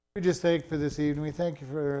We just thank you for this evening. We thank you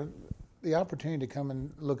for the opportunity to come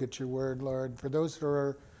and look at your word, Lord. For those who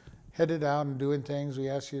are headed out and doing things, we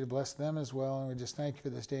ask you to bless them as well. And we just thank you for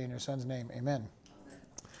this day in your son's name. Amen.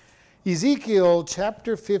 Ezekiel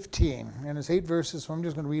chapter 15. And it's 8 verses, so I'm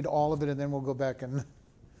just going to read all of it and then we'll go back and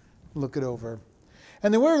look it over.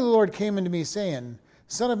 And the word of the Lord came unto me, saying,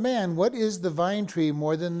 Son of man, what is the vine tree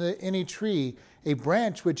more than any tree, a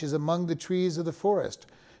branch which is among the trees of the forest?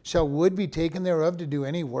 Shall wood be taken thereof to do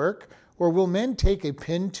any work? Or will men take a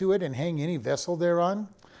pin to it and hang any vessel thereon?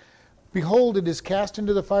 Behold, it is cast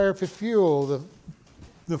into the fire for fuel.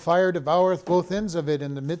 The fire devoureth both ends of it,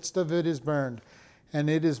 and the midst of it is burned. And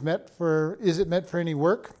is it meant for any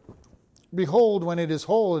work? Behold, when it is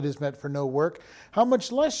whole, it is meant for no work. How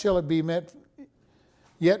much less shall it be meant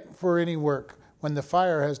yet for any work, when the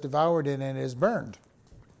fire has devoured it and is burned?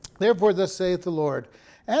 Therefore thus saith the Lord,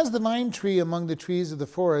 as the vine tree among the trees of the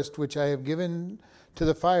forest, which I have given to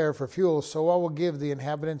the fire for fuel, so I will give the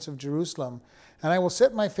inhabitants of Jerusalem. And I will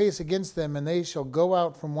set my face against them, and they shall go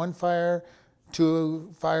out from one fire to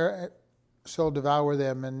fire shall devour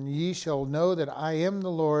them. And ye shall know that I am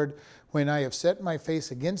the Lord, when I have set my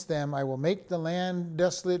face against them. I will make the land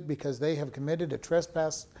desolate, because they have committed a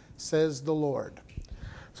trespass, says the Lord.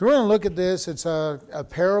 So we're going to look at this. It's a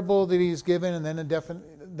parable that he's given, and then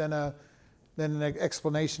an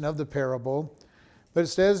explanation of the parable. But it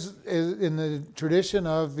says in the tradition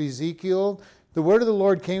of Ezekiel, the word of the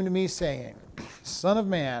Lord came to me, saying, Son of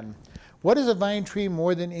man, what is a vine tree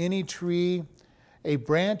more than any tree, a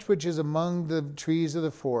branch which is among the trees of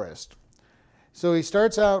the forest? So he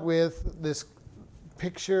starts out with this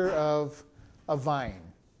picture of a vine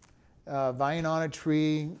on a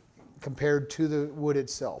tree compared to the wood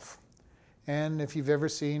itself. And if you've ever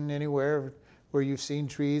seen anywhere where you've seen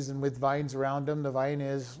trees and with vines around them, the vine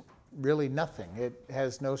is really nothing. It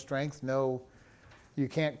has no strength, you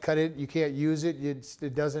can't cut it, you can't use it,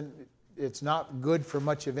 it's not good for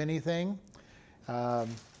much of anything. And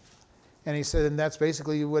he said, and that's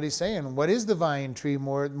basically what he's saying. What is the vine tree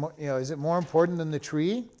more, is it more important than the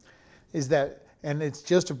tree? And it's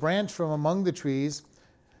just a branch from among the trees.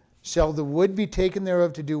 Shall the wood be taken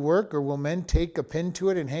thereof to do work, or will men take a pin to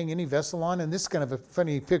it and hang any vessel on? And this is kind of a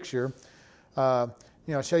funny picture.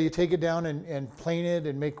 Shall you take it down and plane it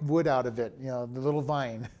and make wood out of it? The little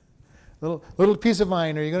vine, little piece of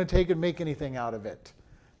vine. Are you going to take it and make anything out of it?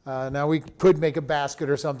 Now we could make a basket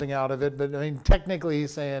or something out of it, but technically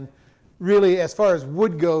he's saying, really, as far as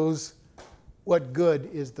wood goes, what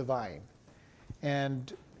good is the vine?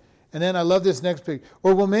 And then I love this next picture.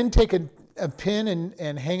 Or will men take a pin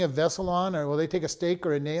and hang a vessel on, or will they take a stake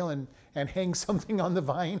or a nail and hang something on the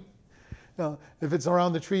vine? If it's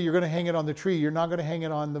around the tree, you're going to hang it on the tree. You're not going to hang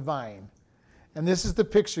it on the vine. And this is the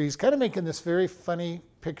picture. He's kind of making this very funny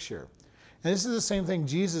picture. And this is the same thing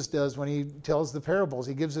Jesus does when he tells the parables.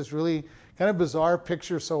 He gives this really kind of bizarre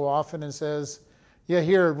picture so often and says,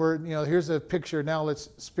 here's a picture. Now let's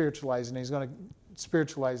spiritualize it. And he's going to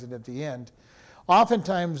spiritualize it at the end.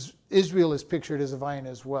 Oftentimes, Israel is pictured as a vine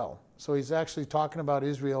as well. So he's actually talking about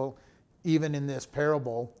Israel even in this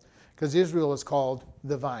parable, because Israel is called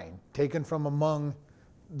the vine, taken from among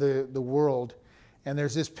the world. And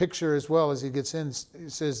there's this picture as well as he gets in.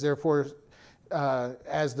 It says, therefore,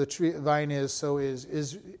 as the vine is, so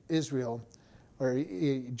is Israel, or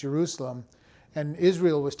Jerusalem. And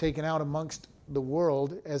Israel was taken out amongst the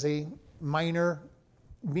world as a minor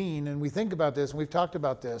being. And we think about this, and we've talked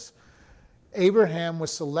about this. Abraham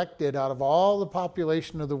was selected out of all the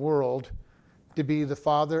population of the world to be the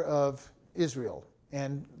father of Israel,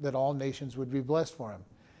 and that all nations would be blessed for him.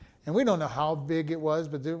 And we don't know how big it was,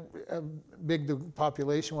 but big the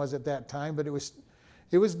population was at that time, but it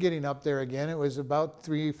was getting up there again. It was about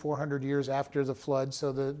 300-400 years after the flood,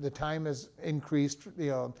 so the time has increased,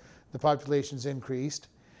 the population's increased.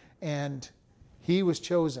 And he was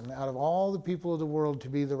chosen out of all the people of the world to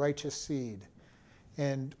be the righteous seed.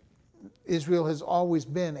 And Israel has always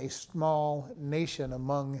been a small nation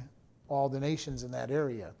among all the nations in that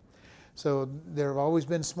area. So they've always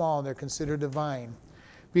been small, and they're considered divine.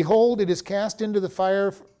 Behold, it is cast into the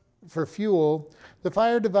fire for fuel. The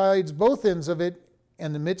fire divides both ends of it,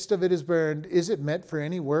 and the midst of it is burned. Is it meant for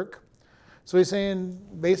any work? So he's saying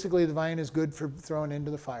basically the vine is good for throwing into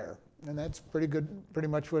the fire. And that's pretty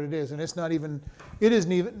much what it is. And it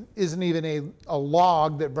isn't even a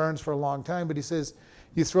log that burns for a long time, but he says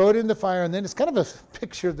you throw it in the fire, and then it's kind of a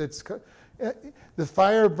picture that's the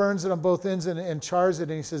fire burns it on both ends and chars it,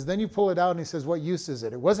 and he says, then you pull it out, and he says, what use is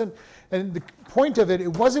it? It wasn't, and the point of it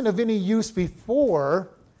wasn't of any use before,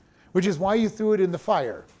 which is why you threw it in the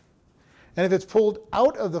fire. And if it's pulled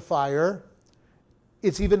out of the fire,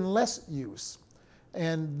 it's even less use.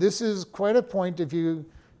 And this is quite a point if you've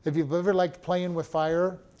ever liked playing with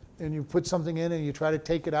fire and you put something in and you try to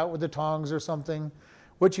take it out with the tongs or something.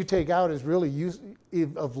 What you take out is really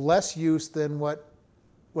of less use than what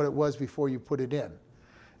it was before you put it in.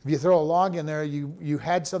 If you throw a log in there, you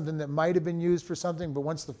had something that might have been used for something, but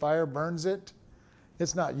once the fire burns it,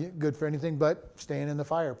 it's not good for anything but staying in the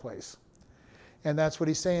fireplace. And that's what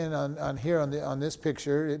he's saying on here on this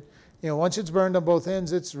picture. Once it's burned on both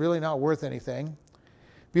ends, it's really not worth anything.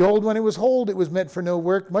 Behold, when it was whole, it was meant for no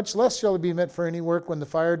work. Much less shall it be meant for any work when the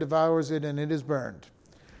fire devours it and it is burned.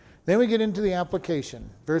 Then we get into the application.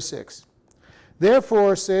 Verse 6.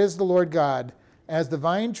 Therefore, says the Lord God, as the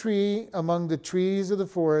vine tree among the trees of the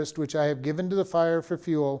forest, which I have given to the fire for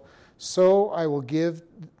fuel, so I will give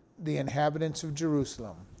the inhabitants of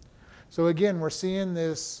Jerusalem. So again, we're seeing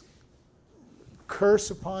this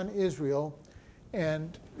curse upon Israel.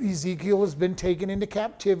 And Ezekiel has been taken into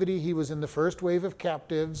captivity. He was in the first wave of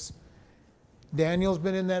captives. Daniel's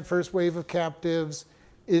been in that first wave of captives.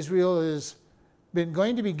 Israel has been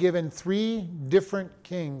going to be given 3 different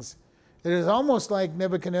kings. It is almost like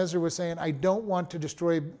Nebuchadnezzar was saying, I don't want to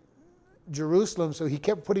destroy Jerusalem. So he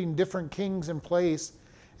kept putting different kings in place,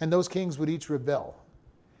 and those kings would each rebel.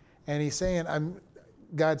 And he's saying,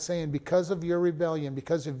 God's saying, because of your rebellion,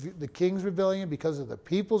 because of the king's rebellion, because of the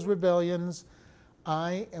people's rebellions,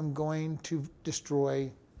 I am going to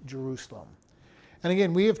destroy Jerusalem. And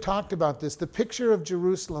again, we have talked about this. The picture of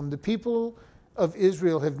Jerusalem, the people of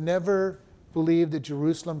Israel have never believed that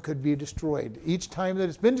Jerusalem could be destroyed. Each time that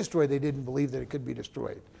it's been destroyed, they didn't believe that it could be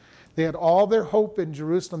destroyed. They had all their hope in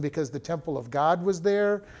Jerusalem because the temple of God was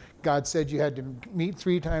there. God said you had to meet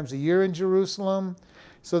 3 times a year in Jerusalem.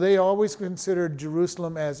 So they always considered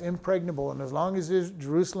Jerusalem as impregnable. And as long as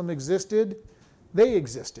Jerusalem existed, they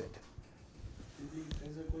existed.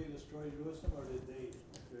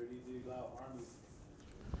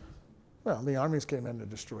 Well, the armies came in and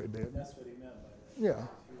destroyed it. That's what he meant by that. Yeah.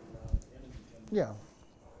 Yeah.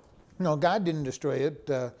 No, God didn't destroy it.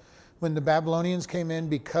 When the Babylonians came in,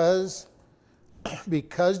 because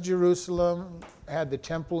Jerusalem had the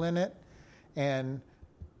temple in it, and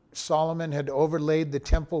Solomon had overlaid the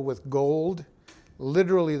temple with gold,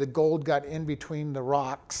 literally the gold got in between the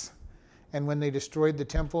rocks. And when they destroyed the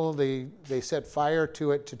temple, they set fire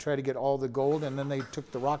to it to try to get all the gold, and then they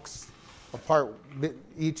took the rocks apart,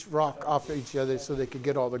 each rock off each other so they could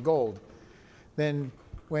get all the gold. Then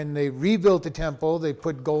when they rebuilt the temple, they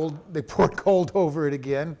poured gold over it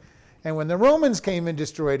again. And when the Romans came and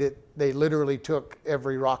destroyed it, they literally took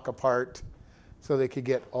every rock apart so they could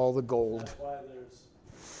get all the gold. That's why there's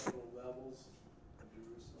little levels of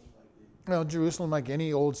Jerusalem. Well, Jerusalem, like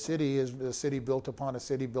any old city, is a city built upon a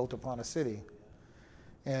city built upon a city.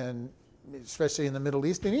 And especially in the Middle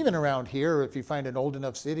East, and even around here, if you find an old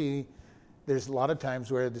enough city, there's a lot of times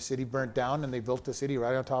where the city burnt down and they built the city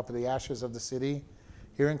right on top of the ashes of the city.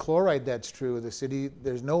 Here in Chloride, that's true. The city,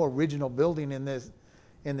 there's no original building in this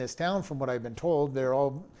town, from what I've been told. They're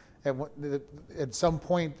all at some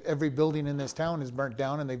point, every building in this town is burnt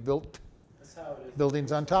down, and they built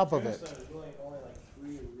buildings on top of it. There's really only like 3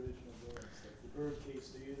 original buildings, like the Birdcage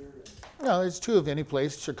Theater. No, it's true of any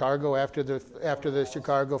place. Chicago, after the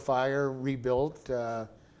Chicago fire, rebuilt. My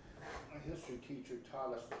history teacher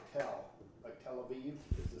taught us to tell. Like Tel Aviv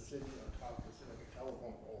is a city on top of like a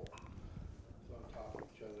telephone pole. It's on top of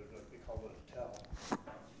each other. They call it a tell.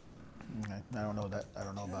 Okay. I don't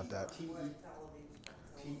know about that.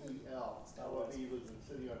 T-E-L. Tel Aviv is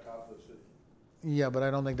a city on top of the city. Yeah, but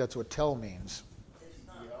I don't think that's what tell means.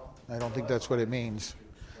 T-E-L? I don't think that's what it means.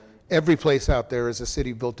 Every place out there is a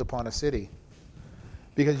city built upon a city.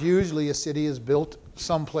 Because usually a city is built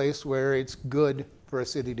someplace where it's good for a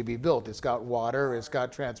city to be built. It's got water, it's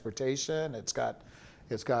got transportation, it's got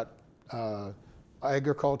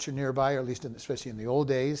agriculture nearby, or at least especially in the old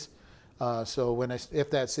days. So if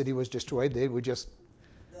that city was destroyed, they would just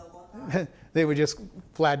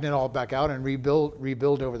flatten it all back out and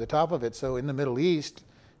rebuild over the top of it. So in the Middle East,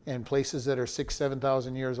 and places that are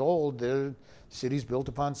 6,000-7,000 years old, they're cities built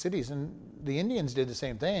upon cities. And the Indians did the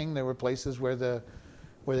same thing. There were places where the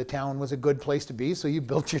town was a good place to be, so you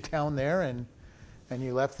built your town there and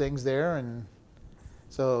you left things there. And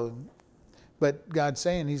so, but God's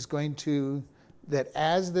saying He's going to, that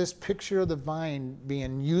as this picture of the vine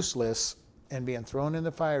being useless and being thrown in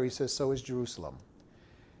the fire, He says, so is Jerusalem.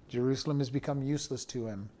 Jerusalem has become useless to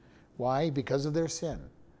Him. Why? Because of their sin.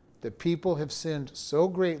 The people have sinned so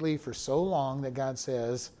greatly for so long that God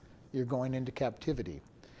says, you're going into captivity.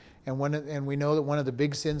 And we know that one of the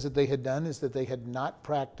big sins that they had done is that they had not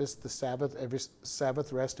practiced the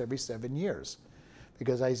Sabbath rest every 7 years.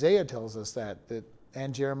 Because Isaiah tells us that,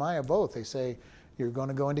 and Jeremiah both. They say, You're going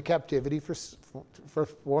to go into captivity for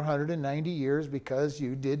 490 years because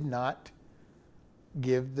you did not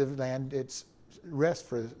give the land its rest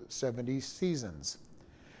for 70 seasons.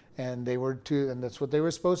 And and that's what they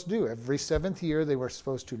were supposed to do. Every seventh year, they were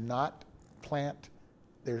supposed to not plant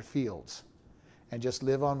their fields and just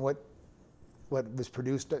live on what was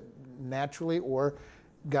produced naturally, or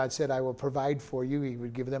God said, I will provide for you. He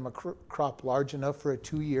would give them a crop large enough for a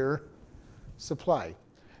 2-year supply.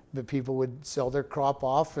 The people would sell their crop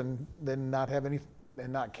off and then not have any,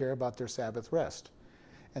 and not care about their Sabbath rest.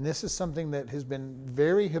 And this is something that has been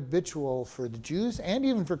very habitual for the Jews and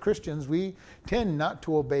even for Christians. We tend not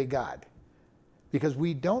to obey God because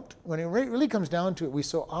we don't, when it really comes down to it, we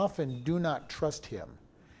so often do not trust him.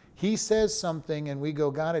 He says something and we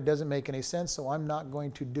go, God, it doesn't make any sense, so I'm not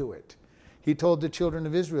going to do it. He told the children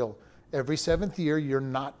of Israel, every 7th year, you're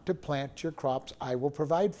not to plant your crops. I will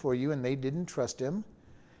provide for you. And they didn't trust him.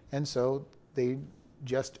 And so they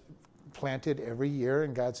just planted every year.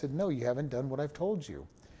 And God said, no, you haven't done what I've told you.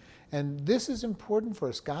 And this is important for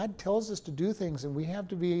us. God tells us to do things, and we have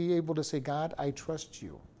to be able to say, God, I trust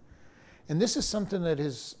you. And this is something that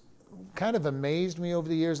has kind of amazed me over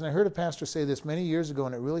the years. And I heard a pastor say this many years ago,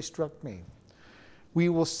 and it really struck me. We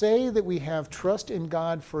will say that we have trust in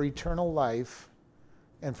God for eternal life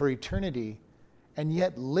and for eternity, and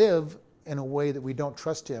yet live in a way that we don't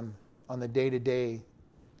trust him on the day-to-day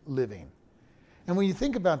living. And when you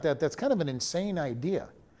think about that, that's kind of an insane idea.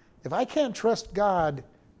 If I can't trust God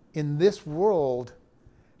in this world,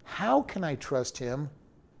 how can I trust him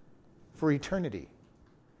for eternity?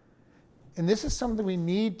 And this is something we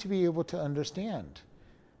need to be able to understand.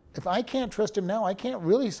 If I can't trust him now, I can't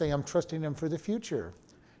really say I'm trusting him for the future.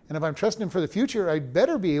 And if I'm trusting him for the future, I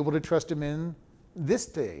better be able to trust him in this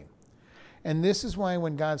day. And this is why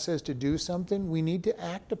when God says to do something, we need to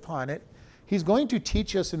act upon it. He's going to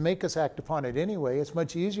teach us and make us act upon it anyway. It's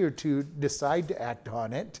much easier to decide to act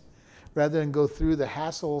on it rather than go through the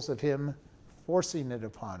hassles of him forcing it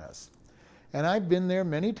upon us. And I've been there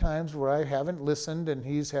many times where I haven't listened and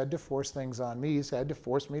he's had to force things on me. He's had to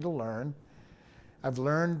force me to learn. I've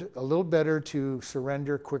learned a little better to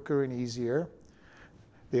surrender quicker and easier.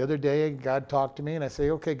 The other day, God talked to me, and I say,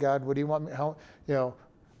 "Okay, God, what do you want me?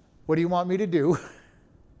 What do you want me to do?"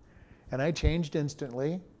 And I changed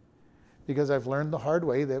instantly, because I've learned the hard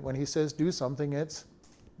way that when he says do something, it's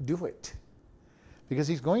do it, because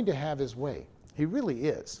he's going to have his way. He really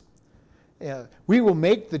is. We will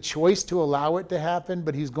make the choice to allow it to happen,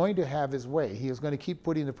 but he's going to have his way. He is going to keep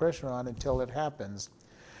putting the pressure on until it happens.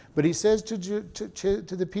 But he says to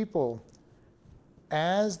the people,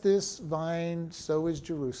 as this vine, so is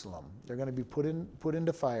Jerusalem. They're going to be put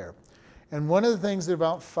into fire. And one of the things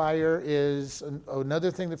about fire is,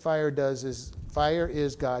 another thing that fire does is, fire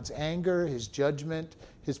is God's anger, his judgment,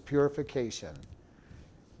 his purification.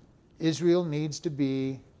 Israel needs to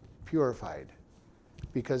be purified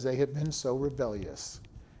because they have been so rebellious.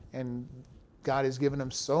 And God has given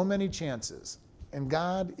them so many chances. And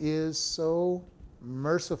God is so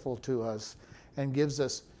merciful to us and gives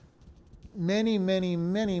us many, many,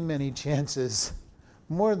 many, many chances,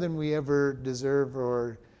 more than we ever deserve,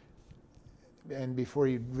 and before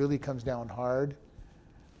he really comes down hard.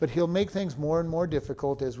 But he'll make things more and more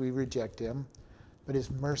difficult as we reject him. But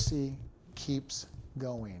his mercy keeps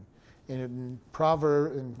going. In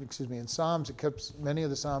Psalms, many of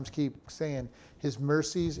the Psalms keep saying his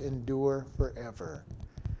mercies endure forever.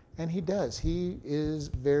 And he does. He is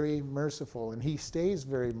very merciful, and he stays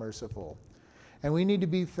very merciful. And we need to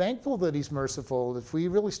be thankful that he's merciful. If we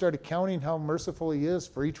really started counting how merciful he is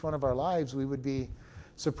for each one of our lives, we would be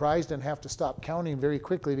surprised and have to stop counting very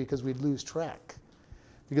quickly, because we'd lose track.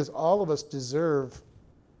 Because all of us deserve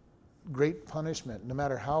great punishment. No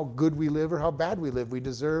matter how good we live or how bad we live, we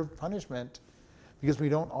deserve punishment because we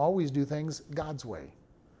don't always do things God's way.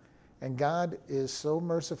 And God is so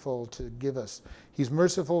merciful to give us. He's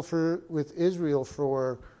merciful with Israel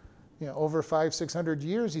for over 500-600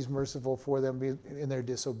 years. He's merciful for them in their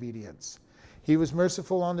disobedience. He was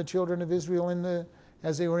merciful on the children of Israel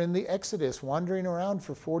as they were in the Exodus, wandering around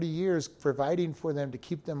for 40 years, providing for them to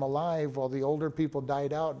keep them alive while the older people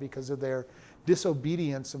died out because of their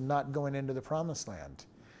disobedience of not going into the promised land.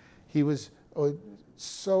 He was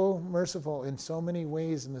so merciful in so many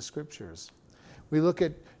ways in the scriptures. We look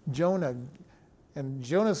at Jonah, and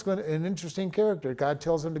Jonah's an interesting character. God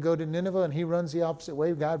tells him to go to Nineveh, and he runs the opposite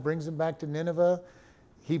way. God brings him back to Nineveh.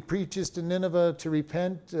 He preaches to Nineveh to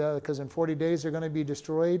repent, because in 40 days they're going to be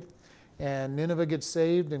destroyed. And Nineveh gets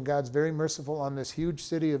saved, and God's very merciful on this huge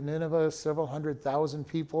city of Nineveh, several 100,000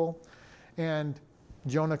 people. And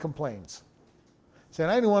Jonah complains. Saying,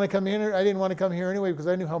 I didn't want to come here anyway because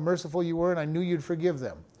I knew how merciful you were and I knew you'd forgive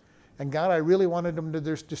them. And God, I really wanted them to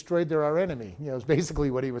destroy our enemy. Is basically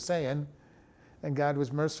what he was saying. And God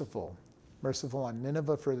was merciful. Merciful on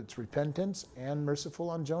Nineveh for its repentance and merciful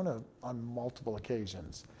on Jonah on multiple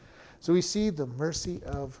occasions. So we see the mercy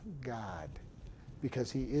of God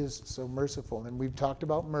because he is so merciful. And we've talked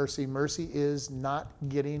about mercy. Mercy is not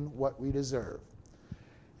getting what we deserve.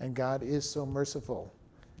 And God is so merciful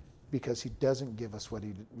because he doesn't give us what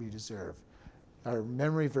we deserve. Our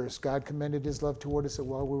memory verse, God commended his love toward us that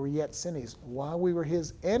while we were yet sinners, while we were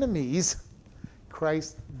his enemies,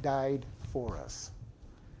 Christ died for us.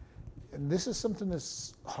 And this is something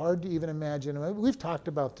that's hard to even imagine. We've talked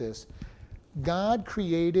about this. God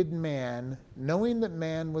created man knowing that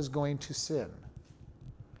man was going to sin.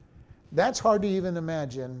 That's hard to even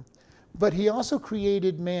imagine. But he also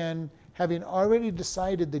created man having already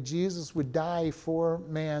decided that Jesus would die for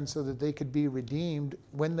man so that they could be redeemed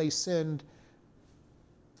when they sinned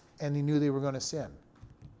and he knew they were going to sin.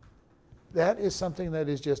 That is something that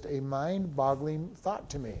is just a mind-boggling thought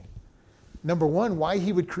to me. Number one, why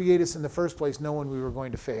he would create us in the first place knowing we were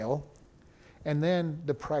going to fail. And then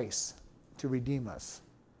the price to redeem us.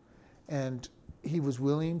 And he was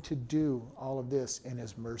willing to do all of this in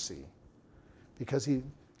his mercy because he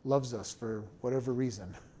loves us for whatever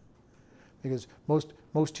reason. Because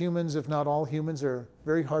most humans, if not all humans, are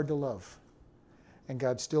very hard to love. And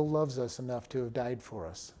God still loves us enough to have died for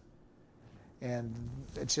us. And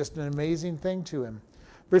it's just an amazing thing to him.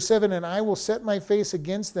 Verse 7, and I will set my face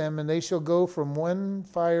against them, and they shall go from one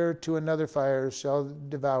fire to another fire, shall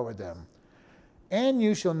devour them. And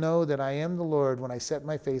you shall know that I am the Lord when I set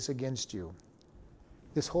my face against you.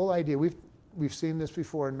 This whole idea, we've seen this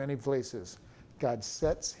before in many places. God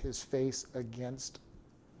sets his face against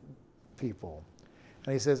people.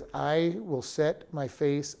 And he says, I will set my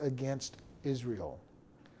face against Israel.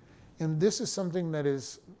 And this is something that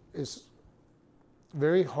is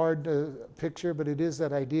very hard to picture, but it is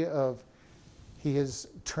that idea of he is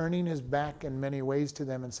turning his back in many ways to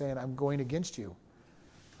them and saying, I'm going against you.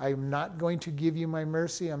 I'm not going to give you my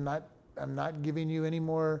mercy. I'm not giving you any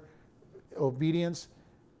more obedience.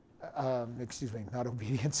 Not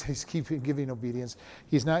obedience. He's keeping giving obedience.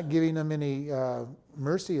 He's not giving them any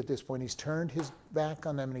mercy at this point. He's turned his back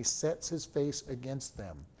on them and he sets his face against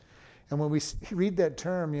them. And when we read that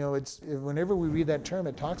term, whenever we read that term,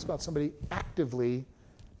 it talks about somebody actively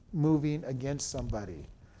moving against somebody.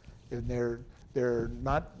 And you're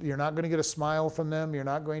not going to get a smile from them. You're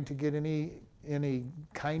not going to get any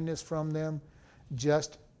kindness from them.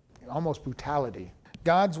 Just almost brutality.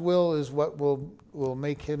 God's will is what will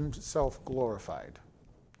make himself glorified,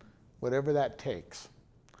 whatever that takes.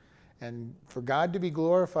 And for God to be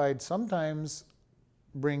glorified sometimes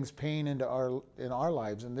brings pain in our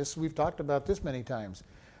lives. And this, we've talked about this many times.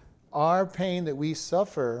 Our pain that we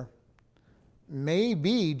suffer may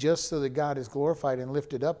be just so that God is glorified and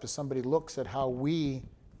lifted up as somebody looks at how we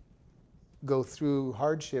go through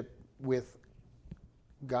hardship with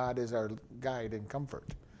God as our guide and comfort.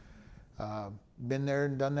 Been there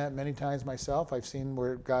and done that many times myself. I've seen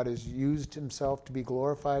where God has used himself to be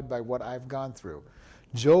glorified by what I've gone through.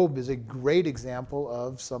 Job is a great example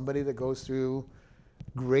of somebody that goes through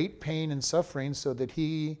great pain and suffering so that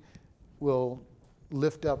he will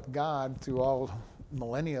lift up God through all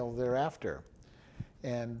millennial thereafter.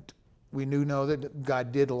 And we know that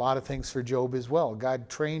God did a lot of things for Job as well. God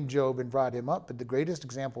trained Job and brought him up, but the greatest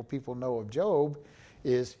example people know of Job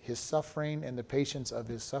is his suffering and the patience of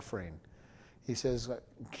his suffering. He says,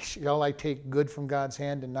 shall I take good from God's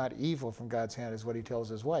hand and not evil from God's hand, is what he tells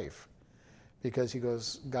his wife. Because he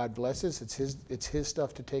goes, God blesses, it's his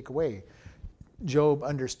stuff to take away. Job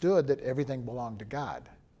understood that everything belonged to God.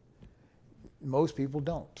 Most people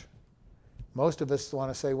don't. Most of us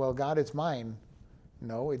want to say, well, God, it's mine.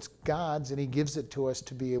 No, it's God's, and he gives it to us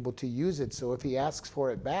to be able to use it. So if he asks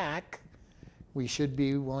for it back, we should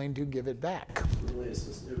be willing to give it back. Really, it's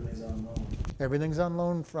just everything's on loan. Everything's on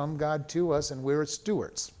loan from God to us, and we're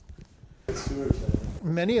stewards. Stewards,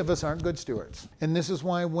 Many of us aren't good stewards. And this is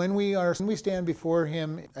why when we stand before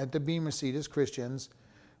him at the Bema seat as Christians,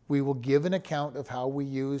 we will give an account of how we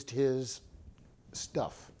used his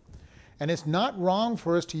stuff. And it's not wrong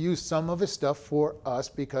for us to use some of his stuff for us,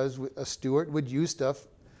 because a steward would use stuff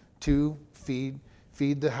to feed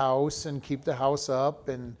the house and keep the house up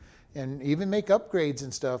and even make upgrades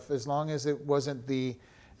and stuff, as long as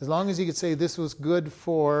he could say this was good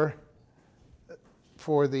for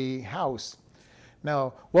the house.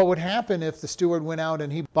 Now, what would happen if the steward went out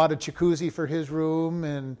and he bought a jacuzzi for his room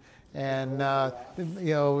and a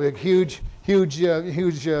huge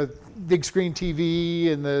big screen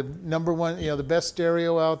TV and the number one, the best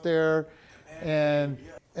stereo out there, and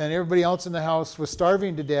everybody else in the house was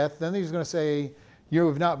starving to death, then he's going to say, you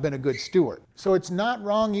have not been a good steward. So it's not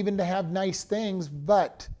wrong even to have nice things,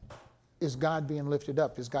 but is God being lifted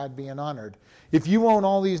up? Is God being honored? If you own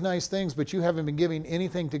all these nice things, but you haven't been giving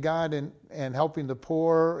anything to God and helping the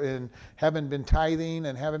poor and haven't been tithing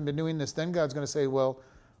and haven't been doing this, then God's going to say, well,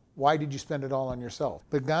 why did you spend it all on yourself?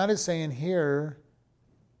 But God is saying here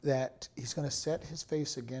that he's going to set his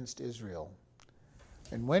face against Israel.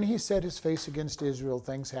 And when he set his face against Israel,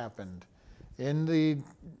 things happened. In the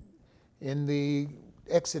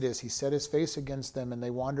Exodus, he set his face against them, and they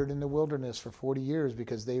wandered in the wilderness for 40 years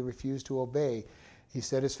because they refused to obey. He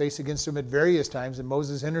set his face against them at various times, and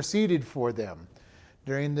Moses interceded for them.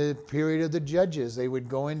 During the period of the judges, they would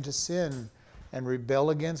go into sin and rebel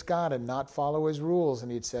against God and not follow his rules,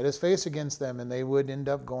 and he'd set his face against them, and they would end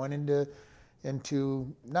up going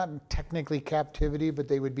into not technically captivity, but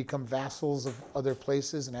they would become vassals of other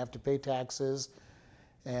places and have to pay taxes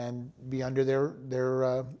and be under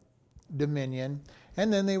their dominion.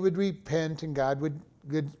 And then they would repent, and God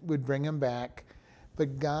would bring them back.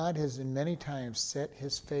 But God has in many times set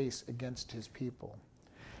his face against his people.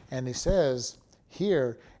 And he says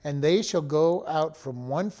here, and they shall go out from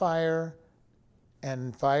one fire,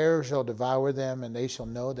 and fire shall devour them, and they shall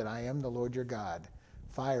know that I am the Lord your God.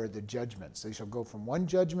 Fire, the judgments. They shall go from one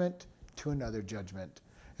judgment to another judgment,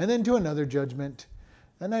 and then to another judgment.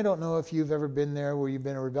 And I don't know if you've ever been there where you've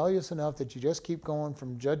been rebellious enough that you just keep going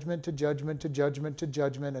from judgment to judgment to judgment to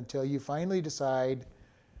judgment until you finally decide,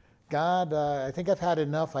 God, I think I've had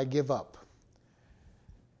enough, I give up.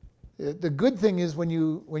 The good thing is when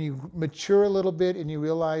you mature a little bit and you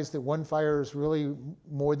realize that one fire is really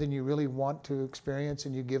more than you really want to experience,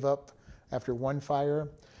 and you give up after one fire.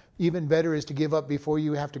 Even better is to give up before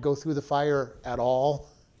you have to go through the fire at all.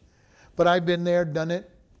 But I've been there, done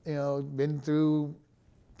it, been through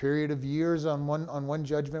a period of years on one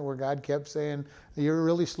judgment where God kept saying, you're a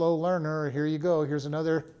really slow learner, here you go, here's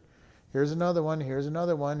another one, here's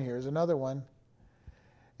another one, here's another one.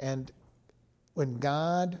 And when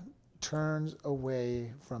God turns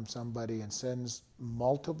away from somebody and sends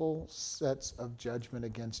multiple sets of judgment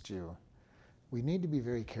against you, we need to be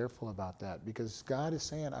very careful about that, because God is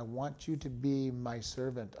saying, I want you to be my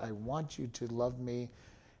servant. I want you to love me.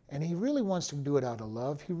 And he really wants to do it out of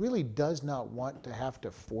love. He really does not want to have to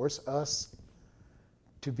force us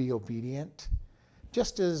to be obedient.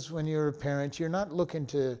 Just as when you're a parent, you're not looking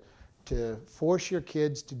to force your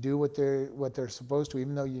kids to do what they're supposed to,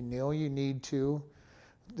 even though you know you need to.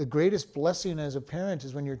 The greatest blessing as a parent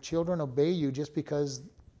is when your children obey you just because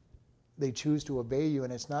they choose to obey you,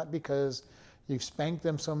 and it's not because you've spanked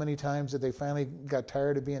them so many times that they finally got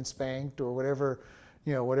tired of being spanked, or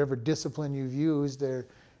whatever discipline you've used.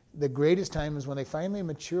 The greatest time is when they finally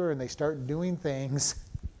mature and they start doing things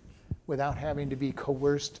without having to be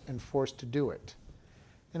coerced and forced to do it.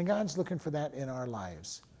 And God's looking for that in our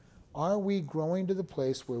lives. Are we growing to the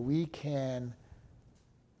place where we can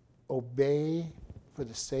obey for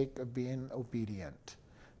the sake of being obedient,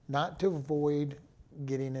 not to avoid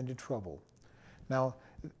getting into trouble? Now,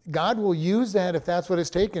 God will use that if that's what it's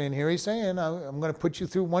taken. And here he's saying, I'm going to put you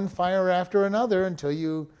through one fire after another until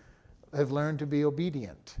you have learned to be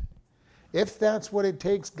obedient. If that's what it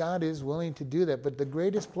takes, God is willing to do that. But the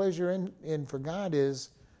greatest pleasure in for God is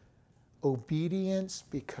obedience,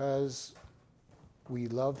 because we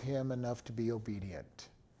love him enough to be obedient.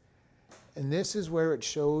 And this is where it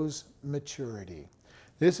shows maturity.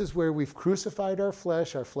 This is where we've crucified our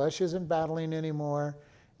flesh isn't battling anymore,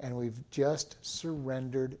 and we've just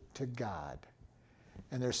surrendered to God.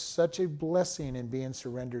 And there's such a blessing in being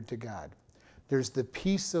surrendered to God. There's the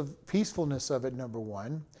peacefulness of it, number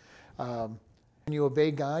one. When you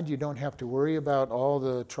obey God, you don't have to worry about all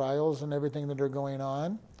the trials and everything that are going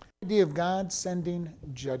on. The idea of God sending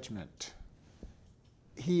judgment.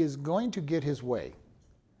 He is going to get his way.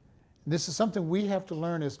 This is something we have to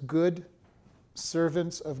learn as good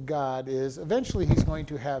servants of God, is eventually he's going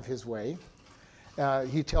to have his way.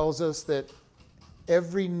 He tells us that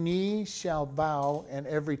every knee shall bow and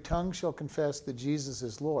every tongue shall confess that Jesus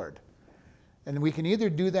is Lord. And we can either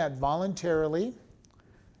do that voluntarily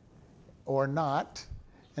or not.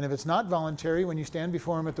 And if it's not voluntary, when you stand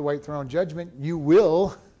before him at the white throne judgment, you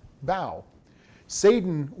will bow.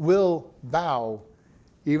 Satan will bow.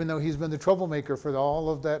 Even though he's been the troublemaker for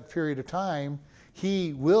all of that period of time,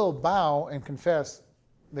 he will bow and confess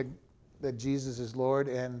that Jesus is Lord,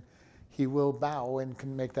 and he will bow and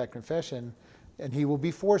can make that confession, and he will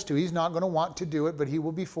be forced to. He's not going to want to do it, but he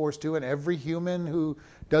will be forced to, and every human who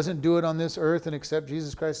doesn't do it on this earth and accept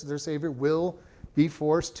Jesus Christ as their Savior will be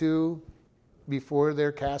forced to before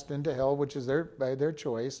they're cast into hell, which is by their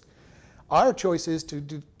choice. Our choice is to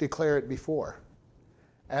declare it before.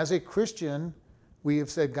 As a Christian, we have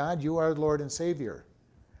said, God, you are Lord and Savior.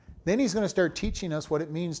 Then he's going to start teaching us what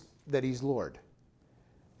it means that he's Lord.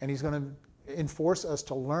 And he's going to enforce us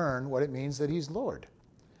to learn what it means that he's Lord.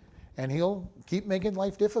 And he'll keep making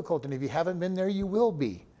life difficult. And if you haven't been there, you will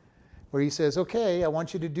be. Where he says, okay, I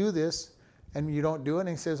want you to do this. And you don't do it. And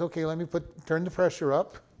he says, okay, let me turn the pressure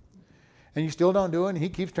up. And you still don't do it. And he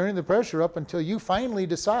keeps turning the pressure up until you finally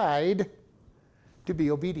decide to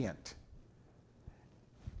be obedient.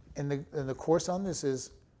 And the course on this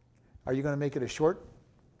is, are you going to make it a short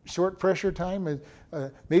pressure time?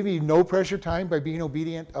 Maybe no pressure time by being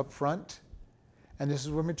obedient up front? And this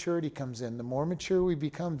is where maturity comes in. The more mature we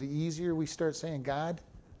become, the easier we start saying, God,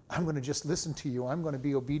 I'm going to just listen to you. I'm going to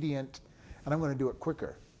be obedient, and I'm going to do it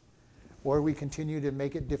quicker. Or we continue to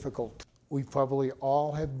make it difficult. We probably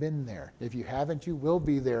all have been there. If you haven't, you will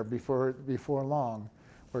be there before long,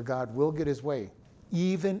 where God will get his way.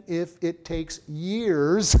 Even if it takes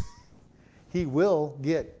years, he will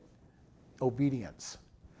get obedience.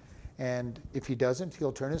 And if he doesn't,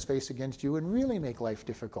 he'll turn his face against you and really make life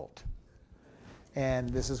difficult. And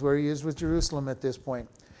this is where he is with Jerusalem at this point.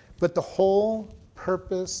 But the whole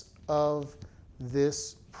purpose of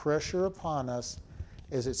this pressure upon us,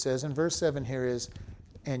 as it says in verse 7 here, is,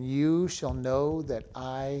 and you shall know that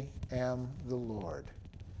I am the Lord.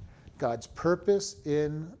 God's purpose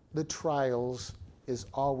in the trials is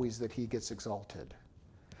always that he gets exalted.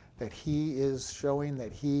 That he is showing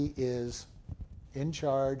that he is in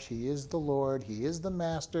charge, he is the Lord, he is the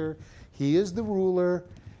master, he is the ruler,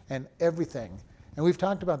 and everything. And we've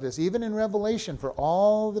talked about this, even in Revelation, for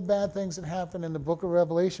all the bad things that happened in the book of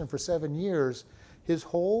Revelation for 7 years, his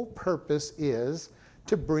whole purpose is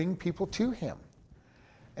to bring people to him.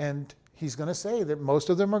 And he's going to say that most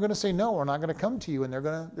of them are going to say, no, we're not going to come to you, and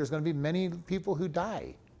there's going to be many people who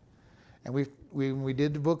die. And when we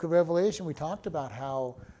did the book of Revelation, we talked about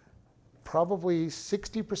how probably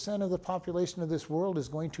 60% of the population of this world is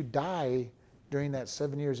going to die during that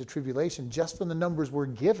 7 years of tribulation, just from the numbers we're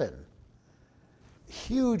given.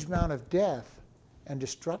 Huge amount of death and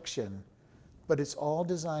destruction, but it's all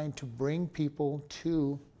designed to bring people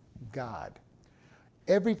to God.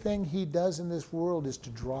 Everything he does in this world is to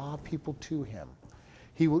draw people to him.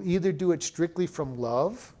 He will either do it strictly from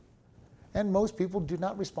love, and most people do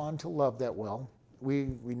not respond to love that well.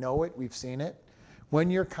 We know it, we've seen it. When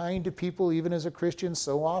you're kind to people, even as a Christian,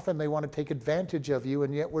 so often they want to take advantage of you,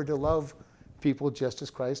 and yet we're to love people just as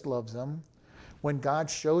Christ loves them. When God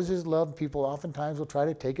shows his love, people oftentimes will try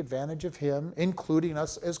to take advantage of him, including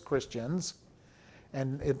us as Christians.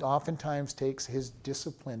 And it oftentimes takes his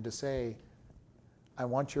discipline to say, I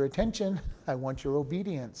want your attention, I want your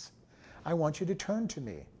obedience, I want you to turn to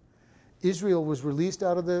me. Israel was released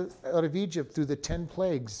out of Egypt through the 10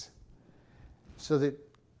 plagues so that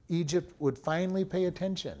Egypt would finally pay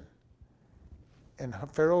attention. And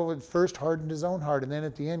Pharaoh had first hardened his own heart, and then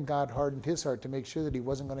at the end God hardened his heart to make sure that he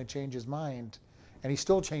wasn't going to change his mind. And he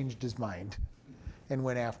still changed his mind and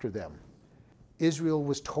went after them. Egypt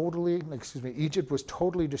was totally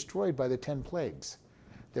destroyed by the 10 plagues.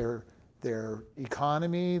 Their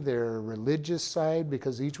economy, their religious side,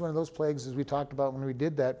 because each one of those plagues, as we talked about when we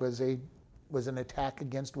did that, was an attack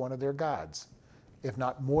against one of their gods, if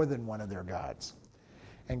not more than one of their gods.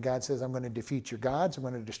 And God says, I'm going to defeat your gods, I'm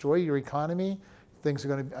going to destroy your economy, and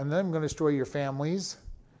then I'm going to destroy your families,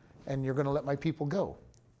 and you're going to let my people go.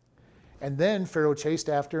 And then Pharaoh chased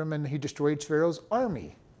after him, and he destroyed Pharaoh's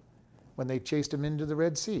army when they chased him into the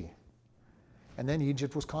Red Sea. And then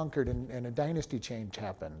Egypt was conquered, and a dynasty change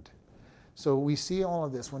happened. So we see all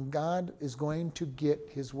of this. When God is going to get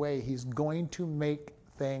his way, he's going to make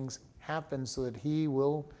things happen so that he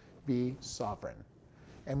will be sovereign.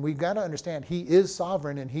 And we've got to understand he is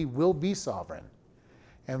sovereign and he will be sovereign.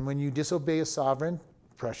 And when you disobey a sovereign,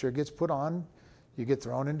 pressure gets put on, you get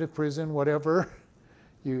thrown into prison, whatever,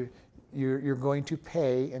 you're going to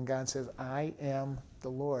pay. And God says, I am the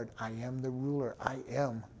Lord, I am the ruler, I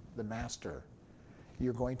am the master.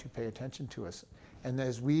 You're going to pay attention to us. And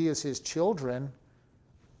as his children,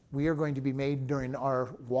 we are going to be made during our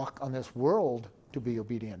walk on this world to be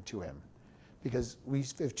obedient to him, because we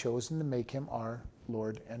have chosen to make him our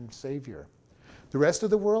Lord and Savior. The rest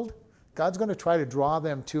of the world, God's going to try to draw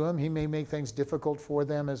them to him. He may make things difficult for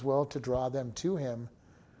them as well to draw them to him,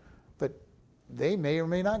 but they may or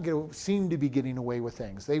may not seem to be getting away with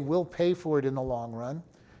things. They will pay for it in the long run.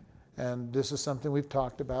 And this is something we've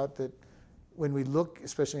talked about, that when we look,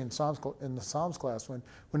 especially in the Psalms class,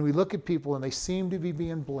 when we look at people and they seem to be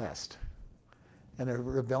being blessed and they're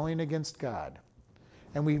rebelling against God,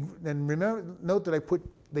 And note that I put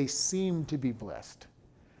they seem to be blessed,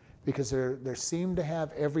 because they seem to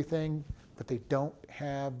have everything, but they don't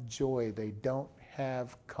have joy. They don't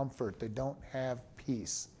have comfort. They don't have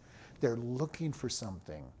peace. They're looking for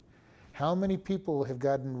something. How many people have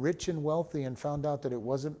gotten rich and wealthy and found out that it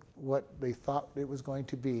wasn't what they thought it was going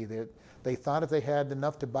to be? That they thought if they had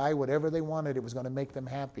enough to buy whatever they wanted, it was going to make them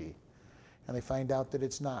happy. And they find out that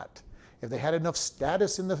it's not. If they had enough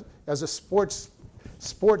status as a sports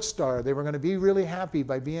star, they were going to be really happy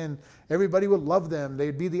by being, everybody would love them.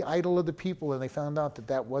 They'd be the idol of the people, and they found out that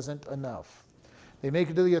that wasn't enough. They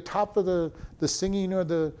make it to the top of the singing or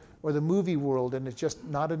the movie world, and it's just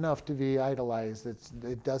not enough to be idolized.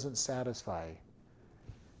 It doesn't satisfy.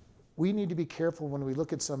 We need to be careful when we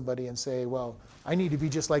look at somebody and say, well, I need to be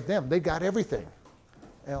just like them. They've got everything.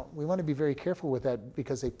 Now, we want to be very careful with that,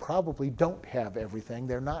 because they probably don't have everything.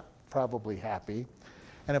 They're not probably happy.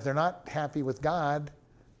 And if they're not happy with God,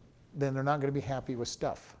 then they're not going to be happy with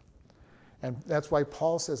stuff. And that's why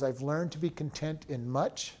Paul says, I've learned to be content in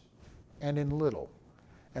much and in little.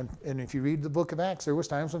 And if you read the book of Acts, there was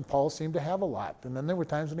times when Paul seemed to have a lot. And then there were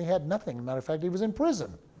times when he had nothing. As a matter of fact, he was in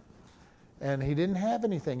prison. And he didn't have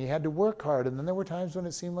anything. He had to work hard. And then there were times when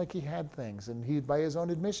it seemed like he had things. And he, by his own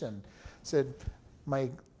admission, said, my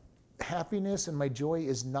happiness and my joy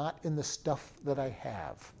is not in the stuff that I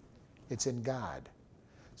have. It's in God.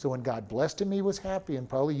 So when God blessed him, he was happy and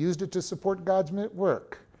probably used it to support God's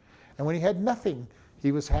work. And when he had nothing,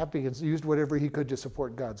 he was happy and used whatever he could to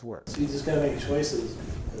support God's work. So you just got to make choices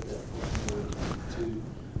at that point to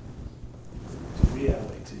be that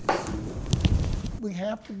way. We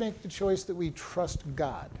have to make the choice that we trust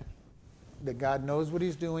God, that God knows what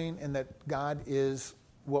he's doing, and that God is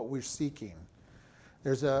what we're seeking.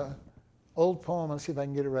 There's a old poem, let's see if I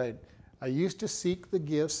can get it right. I used to seek the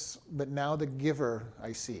gifts, but now the giver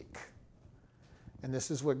I seek. And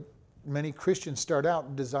this is what many Christians start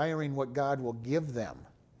out desiring, what God will give them.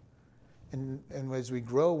 And as we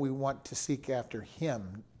grow, we want to seek after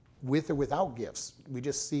him, with or without gifts. We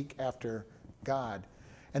just seek after God.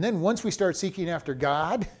 And then once we start seeking after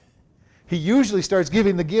God, he usually starts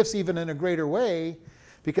giving the gifts even in a greater way,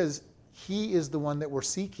 because he is the one that we're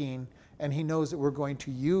seeking, and he knows that we're going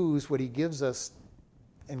to use what he gives us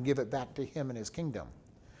and give it back to him in his kingdom.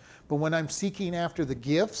 But when I'm seeking after the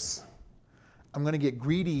gifts, I'm going to get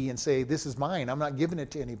greedy and say, this is mine. I'm not giving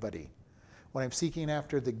it to anybody. When I'm seeking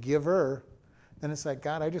after the giver, then it's like,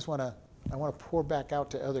 God, I want to pour back out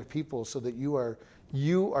to other people so that you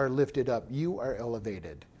are lifted up, you are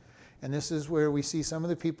elevated. And this is where we see some of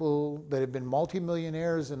the people that have been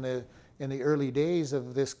multimillionaires in the early days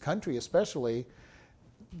of this country especially,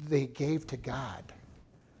 they gave to God.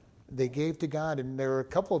 They gave to God, and there were a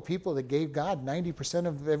couple of people that gave God 90%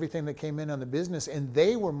 of everything that came in on the business, and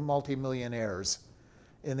they were multimillionaires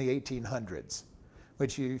in the 1800s,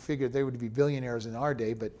 which you figured they would be billionaires in our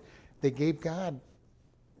day, but they gave God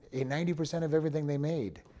 90% of everything they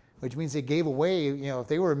made, which means they gave away, if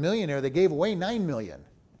they were a millionaire, they gave away $9 million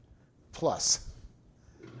plus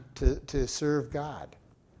to serve God.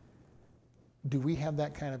 Do we have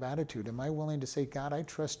that kind of attitude? Am I willing to say, God, I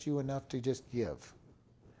trust you enough to just give?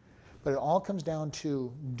 But it all comes down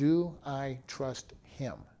to, do I trust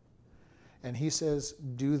him? And he says,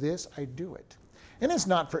 do this, I do it. And it's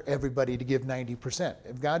not for everybody to give 90%.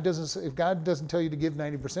 If God doesn't tell you to give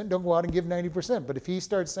 90%, don't go out and give 90%. But if he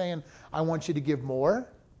starts saying, I want you to give more,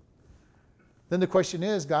 then the question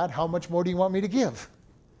is, God, how much more do you want me to give?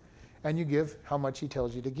 And you give how much he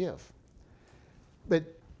tells you to give. But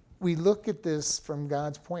we look at this from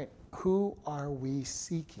God's point. Who are we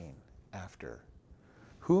seeking after?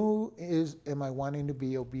 Who am I wanting to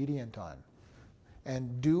be obedient on?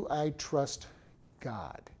 And do I trust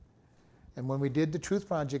God? And when we did the Truth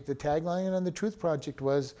Project, the tagline on the Truth Project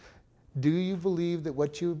was, do you believe that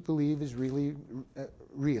what you believe is really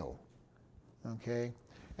real? Okay?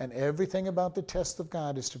 And everything about the test of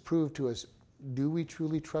God is to prove to us, do we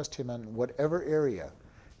truly trust him in whatever area?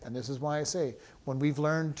 And this is why I say, when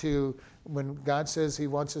God says he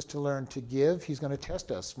wants us to learn to give, he's going to test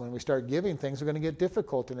us. When we start giving, things are going to get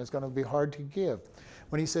difficult and it's going to be hard to give.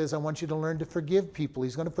 When he says, I want you to learn to forgive people,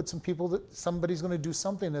 he's going to put somebody's going to do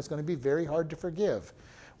something that's going to be very hard to forgive.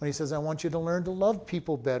 When he says, I want you to learn to love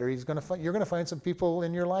people better, you're going to find some people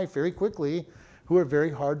in your life very quickly who are very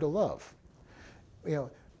hard to love.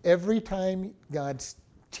 Every time God's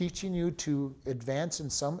teaching you to advance in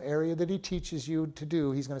some area that he teaches you to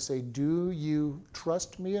do, he's going to say, do you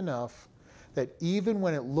trust me enough that even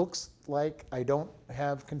when it looks like I don't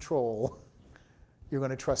have control, you're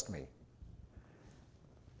going to trust me?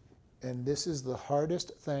 And this is the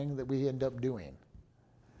hardest thing that we end up doing.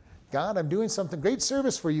 God, I'm doing something great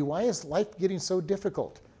service for you. Why is life getting so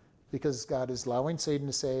difficult? Because God is allowing Satan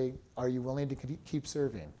to say, are you willing to keep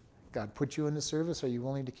serving? God put you in the service. Are you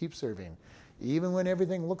willing to keep serving? Even when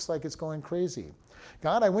everything looks like it's going crazy.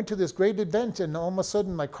 God, I went to this great event and all of a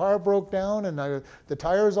sudden my car broke down and the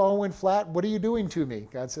tires all went flat. What are you doing to me?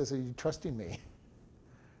 God says, are you trusting me?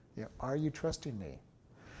 Are you trusting me?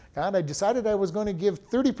 God, I decided I was going to give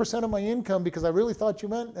 30% of my income because I really thought you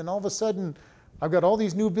meant, and all of a sudden I've got all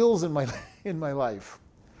these new bills in my life.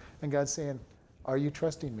 And God's saying, are you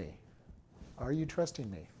trusting me? Are you trusting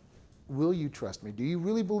me? Will you trust me? Do you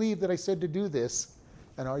really believe that I said to do this?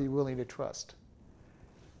 And are you willing to trust?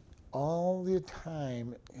 All the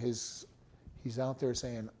time he's out there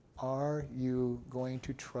saying, are you going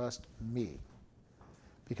to trust me?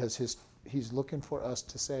 Because he's looking for us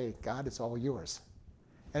to say, God, it's all yours.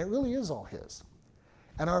 And it really is all his.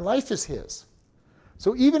 And our life is his.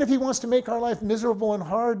 So even if he wants to make our life miserable and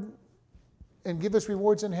hard and give us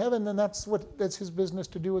rewards in heaven, then that's his business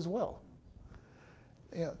to do as well.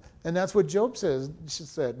 And that's what Job said,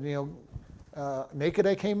 naked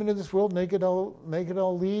I came into this world, naked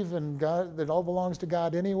I'll leave, and God, that all belongs to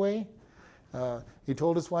God anyway. He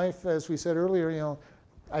told his wife, as we said earlier,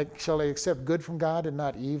 shall I accept good from God and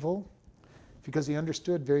not evil? Because he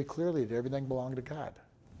understood very clearly that everything belonged to God.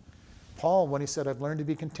 Paul, when he said, I've learned to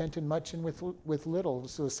be content in much and with little,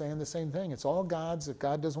 so was saying the same thing. It's all God's. If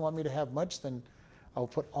God doesn't want me to have much, then I'll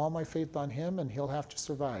put all my faith on him and he'll have to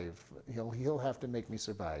survive. He'll have to make me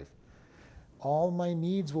survive. All my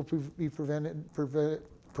needs will be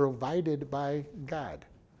provided by God.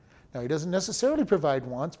 Now, he doesn't necessarily provide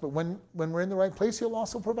wants, but when we're in the right place, he'll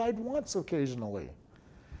also provide wants occasionally,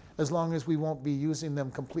 as long as we won't be using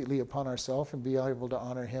them completely upon ourselves and be able to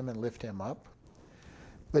honor him and lift him up.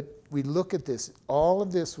 But we look at this. All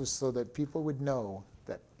of this was so that people would know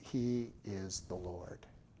that he is the Lord.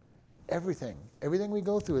 Everything we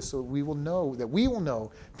go through is so we will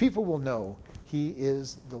know, people will know he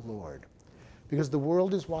is the Lord. Because the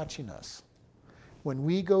world is watching us. When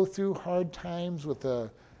we go through hard times with a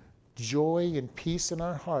joy and peace in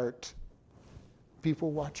our heart,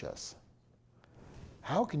 people watch us.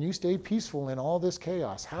 How can you stay peaceful in all this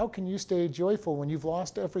chaos? How can you stay joyful when you've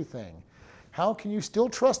lost everything? How can you still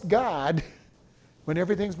trust God when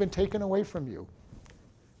everything's been taken away from you?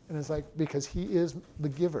 And it's like, because he is the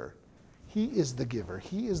giver. He is the giver.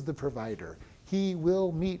 He is the provider. He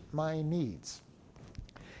will meet my needs.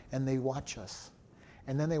 And they watch us.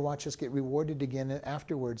 And then they watch us get rewarded again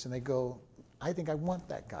afterwards, and they go, I think I want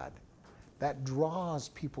that God. That draws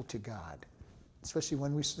people to God, especially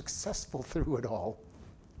when we're successful through it all.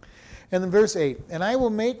 And then verse 8, and I will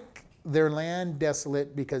make their land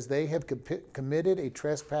desolate because they have committed a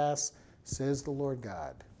trespass, says the Lord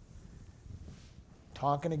God.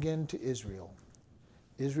 Talking again to Israel.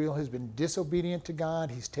 Israel has been disobedient to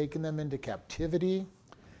God. He's taken them into captivity.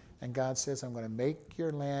 And God says, I'm going to make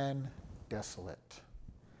your land desolate.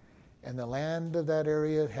 And the land of that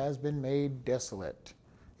area has been made desolate.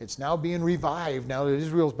 It's now being revived. Now that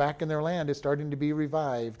Israel's back in their land, it's starting to be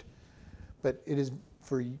revived. But it is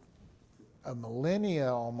for a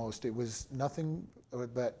millennia almost, it was nothing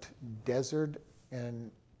but desert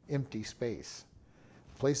and empty space.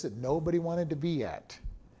 A place that nobody wanted to be at.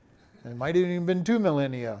 And it might have even been 2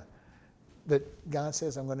 millennia. But God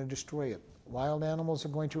says, I'm going to destroy it. Wild animals are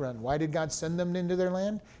going to run. Why did God send them into their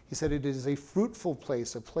land? He said it is a fruitful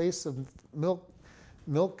place, a place of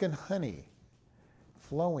milk and honey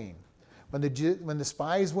flowing. When the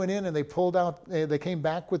spies went in and they pulled out, they came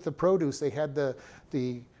back with the produce. They had the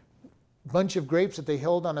bunch of grapes that they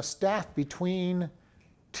held on a staff between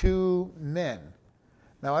 2 men.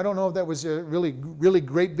 Now, I don't know if that was a really, really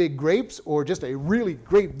great big grapes or just a really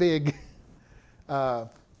great big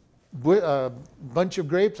bunch of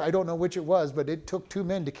grapes. I don't know which it was, but it took 2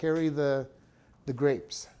 men to carry the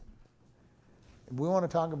grapes. We want to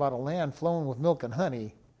talk about a land flowing with milk and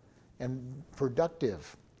honey and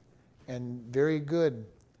productive and very good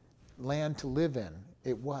land to live in.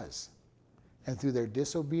 It was. And through their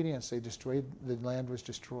disobedience, the land was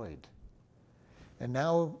destroyed. And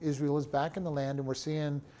now Israel is back in the land, and we're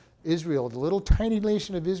seeing Israel, the little tiny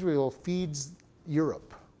nation of Israel, feeds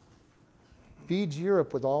Europe. Feeds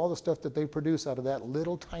Europe with all the stuff that they produce out of that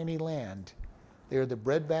little tiny land. They are the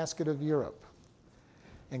breadbasket of Europe.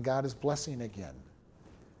 And God is blessing again.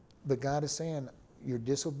 But God is saying, your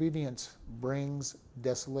disobedience brings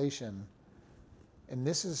desolation. And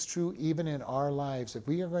this is true even in our lives. If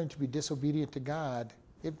we are going to be disobedient to God,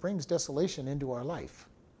 it brings desolation into our life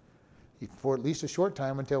for at least a short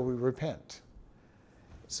time until we repent.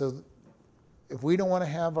 So if we don't want to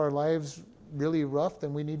have our lives really rough,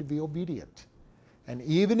 then we need to be obedient. And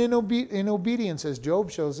even in obedience, as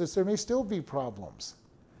Job shows us, there may still be problems.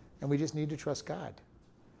 And we just need to trust God,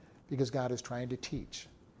 because God is trying to teach.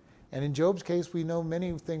 And in Job's case, we know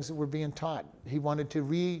many things that were being taught. He wanted to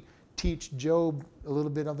reteach Job a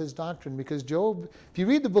little bit of his doctrine, because Job, if you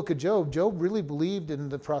read the book of Job, Job really believed in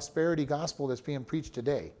the prosperity gospel that's being preached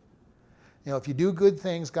today. You know, if you do good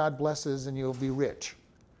things, God blesses and you'll be rich.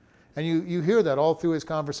 And you hear that all through his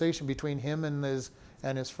conversation between him and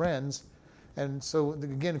his friends. And so,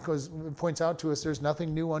 again, because it points out to us there's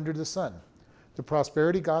nothing new under the sun. The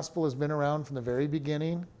prosperity gospel has been around from the very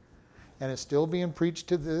beginning, and it's still being preached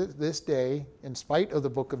to this day, in spite of the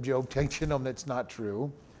book of Job teaching them that's not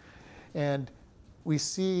true. And we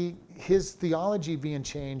see his theology being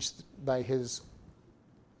changed by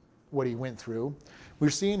what he went through. We're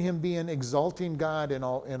seeing him being exalting God in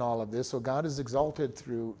all of this. So God is exalted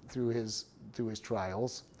through his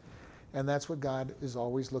trials. And that's what God is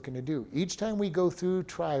always looking to do. Each time we go through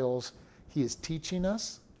trials, he is teaching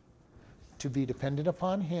us to be dependent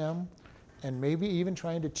upon him, and maybe even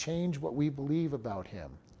trying to change what we believe about him.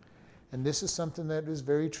 And this is something that is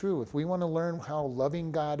very true. If we want to learn how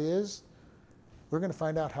loving God is, we're going to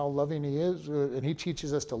find out how loving he is. And he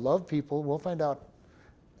teaches us to love people. We'll find out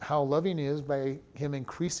how loving he is by him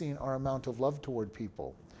increasing our amount of love toward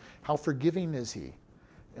people. How forgiving is he?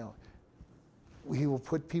 You know, he will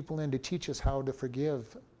put people in to teach us how to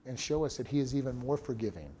forgive and show us that he is even more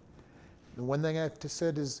forgiving. The one thing I have to say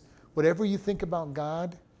is, whatever you think about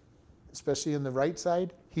God, especially in the right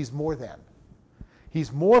side, he's more than.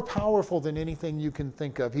 He's more powerful than anything you can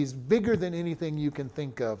think of. He's bigger than anything you can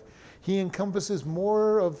think of. He encompasses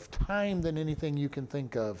more of time than anything you can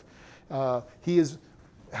think of. He is.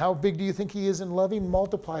 How big do you think he is in loving?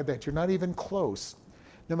 Multiply that. You're not even close.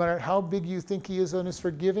 No matter how big you think he is on his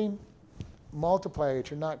forgiving, multiply it.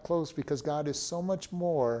 You're not close, because God is so much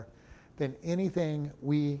more than anything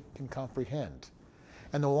we can comprehend.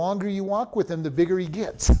 And the longer you walk with him, the bigger he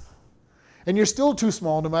gets. And you're still too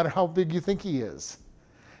small no matter how big you think he is.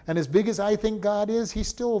 And as big as I think God is, he's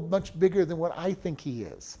still much bigger than what I think he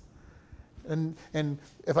is. And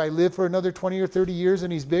if I live for another 20 or 30 years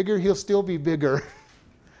and he's bigger, he'll still be bigger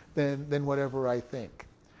than whatever I think.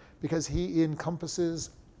 Because he encompasses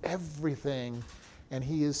everything, and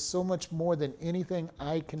he is so much more than anything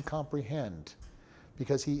I can comprehend,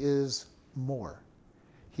 because he is more.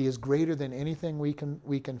 He is greater than anything we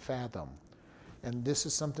can fathom. And this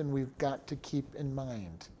is something we've got to keep in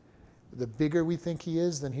mind. The bigger we think he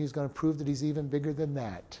is, then he's going to prove that he's even bigger than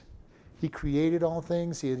that. He created all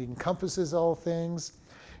things. He encompasses all things.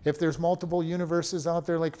 If there's multiple universes out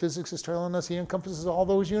there, like physics is telling us, he encompasses all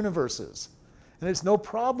those universes. And it's no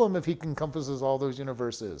problem if he encompasses all those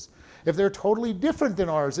universes. If they're totally different than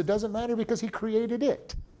ours, it doesn't matter, because he created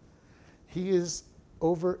it. He is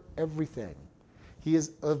over everything. He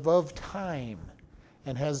is above time,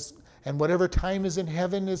 and whatever time is in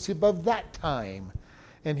heaven is above that time.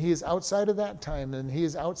 And he is outside of that time, and he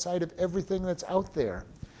is outside of everything that's out there.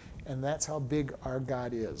 And that's how big our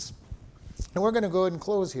God is. And we're going to go ahead and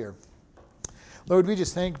close here. Lord, we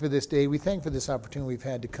just thank you for this day. We thank you for this opportunity we've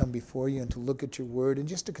had to come before you and to look at your word, and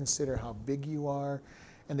just to consider how big you are,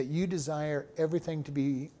 and that you desire everything to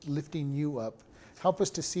be lifting you up. Help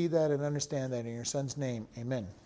us to see that and understand that in your son's name. Amen.